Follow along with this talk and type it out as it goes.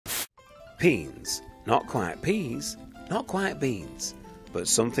Peens, not quite peas, not quite beans, but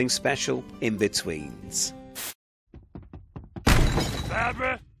something special in betweens.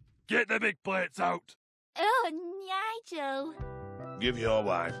 Barbara, get the big plates out. Oh, Nigel. Give your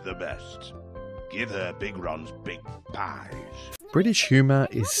wife the best. Give her Big Ron's big pies. British humour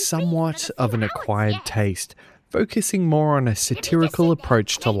is somewhat of an acquired taste, focusing more on a satirical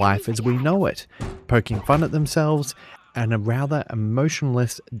approach to life as we know it, poking fun at themselves, and a rather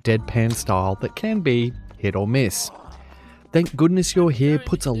emotionless deadpan style that can be hit or miss. Thank Goodness You're Here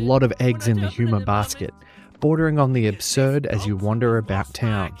puts a lot of eggs in the humour basket, bordering on the absurd as you wander about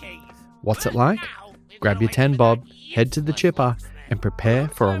town. What's it like? Grab your 10 bob, head to the chipper, and prepare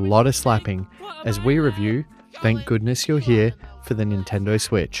for a lot of slapping as we review Thank Goodness You're Here for the Nintendo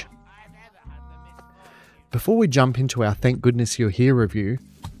Switch. Before we jump into our Thank Goodness You're Here review,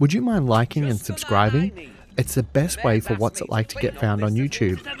 would you mind liking and subscribing? It's the best way for What's It Like to get found on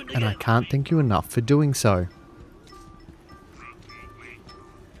YouTube, and I can't thank you enough for doing so.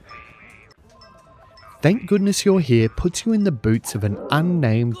 Thank Goodness You're Here puts you in the boots of an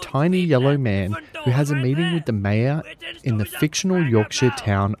unnamed tiny yellow man who has a meeting with the mayor in the fictional Yorkshire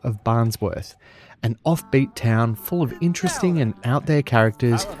town of Barnsworth, an offbeat town full of interesting and out there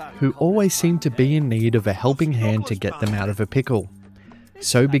characters who always seem to be in need of a helping hand to get them out of a pickle.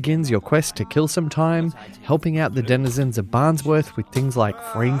 So begins your quest to kill some time, helping out the denizens of Barnsworth with things like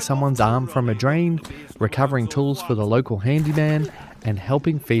freeing someone's arm from a drain, recovering tools for the local handyman, and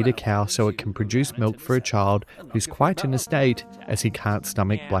helping feed a cow so it can produce milk for a child who's quite in a state as he can't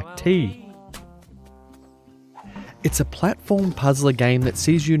stomach black tea. It's a platform puzzler game that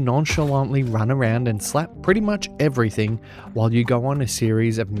sees you nonchalantly run around and slap pretty much everything while you go on a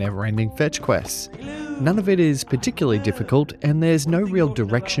series of never-ending fetch quests. None of it is particularly difficult, and there's no real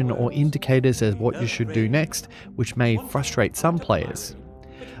direction or indicators as what you should do next, which may frustrate some players.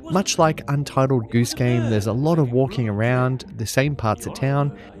 Much like Untitled Goose Game, there's a lot of walking around the same parts of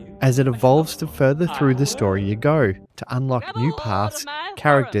town as it evolves to further through the story you go, to unlock new paths,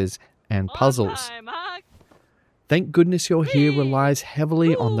 characters, and puzzles. Thank Goodness You're Here relies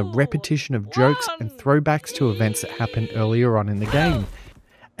heavily on the repetition of jokes and throwbacks to events that happened earlier on in the game,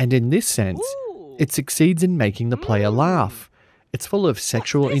 and in this sense, it succeeds in making the player laugh. It's full of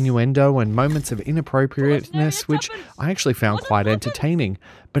sexual innuendo and moments of inappropriateness, which I actually found quite entertaining,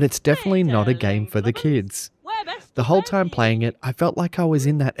 but it's definitely not a game for the kids. The whole time playing it, I felt like I was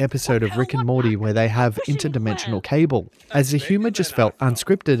in that episode of Rick and Morty where they have interdimensional cable, as the humour just felt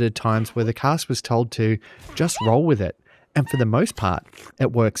unscripted at times where the cast was told to just roll with it, and for the most part,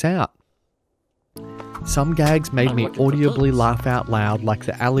 it works out. Some gags made me audibly laugh out loud, like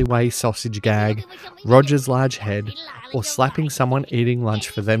the alleyway sausage gag, Roger's large head, or slapping someone eating lunch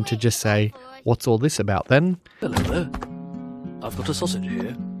for them to just say, "What's all this about then?" Hello there. I've got a sausage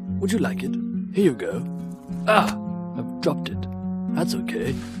here. Would you like it? Here you go. Ah! I've dropped it. That's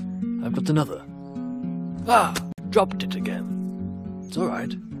okay. I've got another. Ah! Dropped it again. It's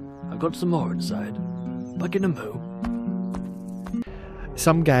alright. I've got some more inside. Back in a mo.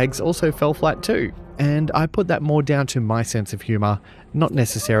 Some gags also fell flat too, and I put that more down to my sense of humour, not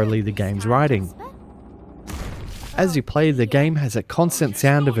necessarily the game's writing. As you play, the game has a constant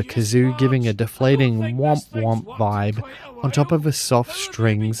sound of a kazoo giving a deflating womp womp vibe on top of a soft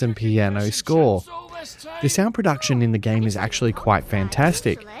strings and piano score. The sound production in the game is actually quite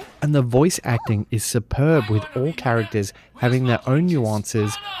fantastic, and the voice acting is superb, with all characters having their own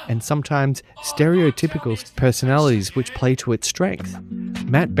nuances and sometimes stereotypical personalities which play to its strength.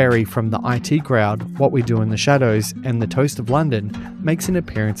 Matt Berry from the IT crowd, What We Do in the Shadows, and The Toast of London makes an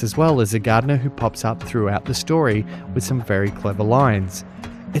appearance as well as a gardener who pops up throughout the story with some very clever lines.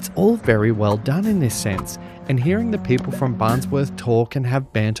 It's all very well done in this sense, and hearing the people from Barnsworth talk and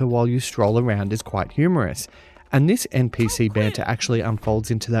have banter while you stroll around is quite humorous, and this NPC banter actually unfolds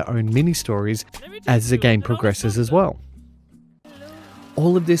into their own mini-stories as the game progresses as well.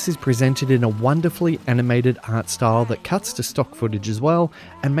 All of this is presented in a wonderfully animated art style that cuts to stock footage as well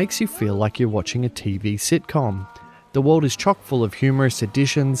and makes you feel like you're watching a TV sitcom. The world is chock full of humorous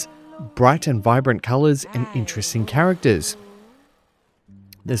additions, bright and vibrant colours, and interesting characters.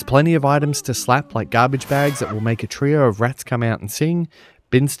 There's plenty of items to slap, like garbage bags that will make a trio of rats come out and sing,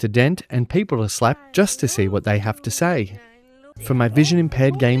 bins to dent, and people to slap just to see what they have to say. For my vision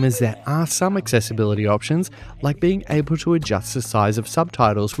impaired gamers, there are some accessibility options, like being able to adjust the size of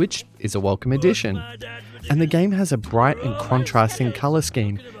subtitles, which is a welcome addition. And the game has a bright and contrasting colour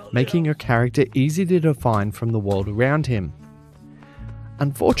scheme, making your character easy to define from the world around him.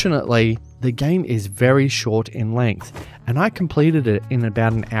 Unfortunately, the game is very short in length, and I completed it in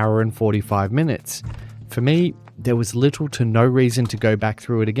about an hour and 45 minutes. For me, there was little to no reason to go back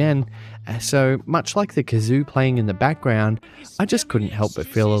through it again, so much like the kazoo playing in the background, I just couldn't help but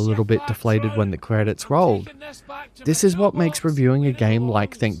feel a little bit deflated when the credits rolled. This is what makes reviewing a game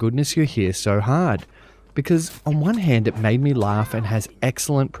like Thank Goodness You're Here so hard, because on one hand it made me laugh and has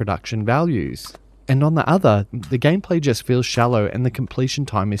excellent production values, and on the other, the gameplay just feels shallow and the completion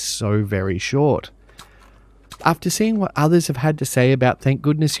time is so very short. After seeing what others have had to say about Thank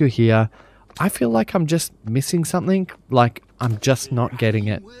Goodness You're Here, I feel like I'm just missing something, like I'm just not getting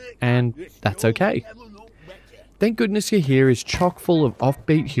it, and that's okay. Thank Goodness You're Here is chock full of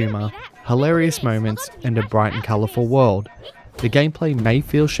offbeat humour, hilarious moments, and a bright and colourful world. The gameplay may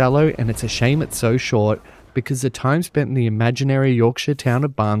feel shallow, and it's a shame it's so short, because the time spent in the imaginary Yorkshire town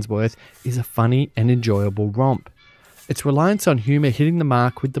of Barnsworth is a funny and enjoyable romp. Its reliance on humour hitting the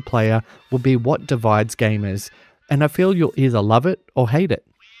mark with the player will be what divides gamers, and I feel you'll either love it or hate it.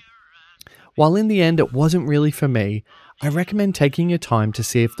 While in the end it wasn't really for me, I recommend taking your time to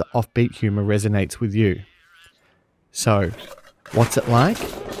see if the offbeat humour resonates with you. So, what's it like?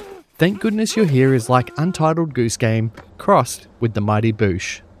 Thank Goodness You're Here is like Untitled Goose Game crossed with the Mighty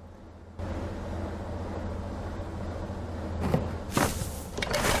Boosh.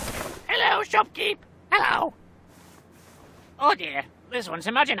 Hello, shopkeep. Hello. Oh dear, this one's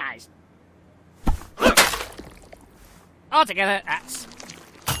homogenized. Altogether, that's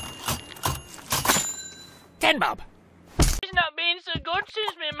 10 bob. He's not been so good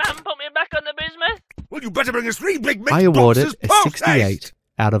since my mum put me back on the bismuth. Well, you better bring us 3 big mixed I award it boxes a post 68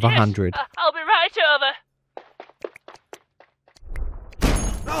 out of 100. Yes, I'll be right over.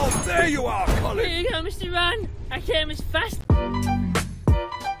 Oh, there you are, Colin. Here you go, Mr. Ron. I came as fast.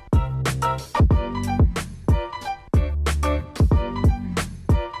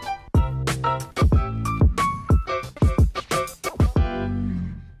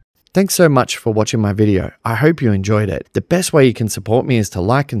 Thanks so much for watching my video. I hope you enjoyed it. The best way you can support me is to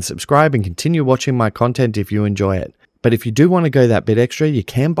like and subscribe and continue watching my content if you enjoy it. But if you do want to go that bit extra, you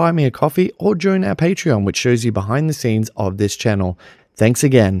can buy me a coffee or join our Patreon, which shows you behind the scenes of this channel. Thanks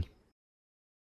again.